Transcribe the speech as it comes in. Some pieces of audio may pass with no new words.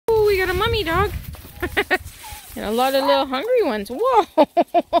a mummy dog. And a lot of little hungry ones. Whoa!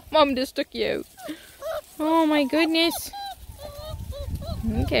 Mom just took you out. Oh my goodness.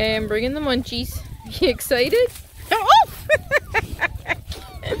 Okay, I'm bringing the munchies. You excited? Oh!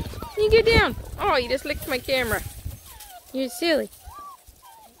 You get down. Oh, you just licked my camera. You're silly.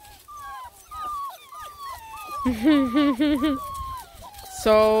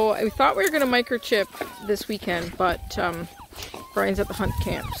 So, I thought we were going to microchip this weekend, but Brian's at the hunt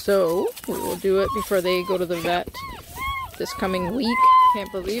camp. So, we will do it before they go to the vet this coming week.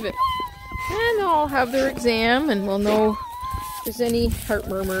 Can't believe it. And they'll all have their exam, and we'll know if there's any heart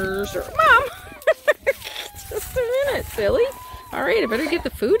murmurs or... Mom! Just a minute, silly. Alright, I better get the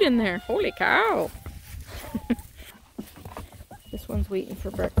food in there. Holy cow. This one's waiting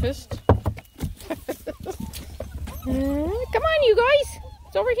for breakfast. Come on, you guys.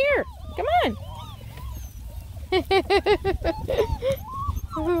 It's over here. Come on.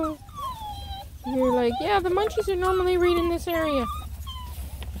 You're like, yeah, the munchies are normally right in this area.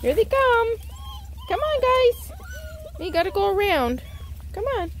 Here they come. Come on, guys. You gotta go around. Come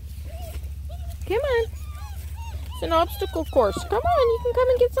on. Come on. It's an obstacle course. Come on, you can come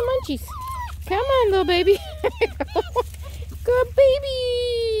and get some munchies. Come on, little baby. Good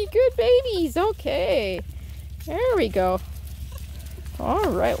baby. Good babies. Okay. There we go. All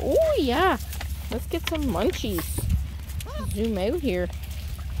right. Oh, yeah. Let's get some munchies. Zoom out here.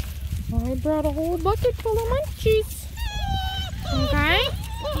 I brought a whole bucket full of munchies. Okay.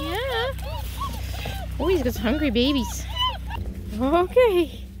 Yeah. Oh, he's got some hungry babies.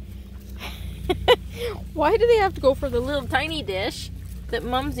 Okay. Why do they have to go for the little tiny dish that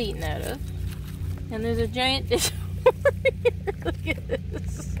Mom's eating out of? And there's a giant dish over here. Look at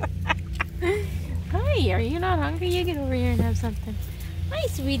this. Hi, are you not hungry? You get over here and have something. Hi,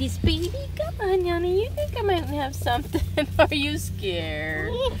 sweetie baby. Come on, honey. You can come out and have something. Are you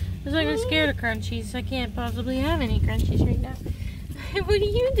scared? It's like I'm scared of crunchies. I can't possibly have any crunchies right now. What are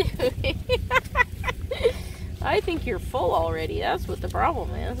you doing? I think you're full already. That's what the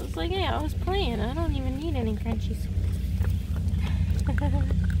problem is. It's like, hey, I was playing. I don't even need any crunchies.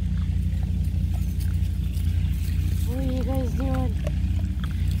 What are you guys doing?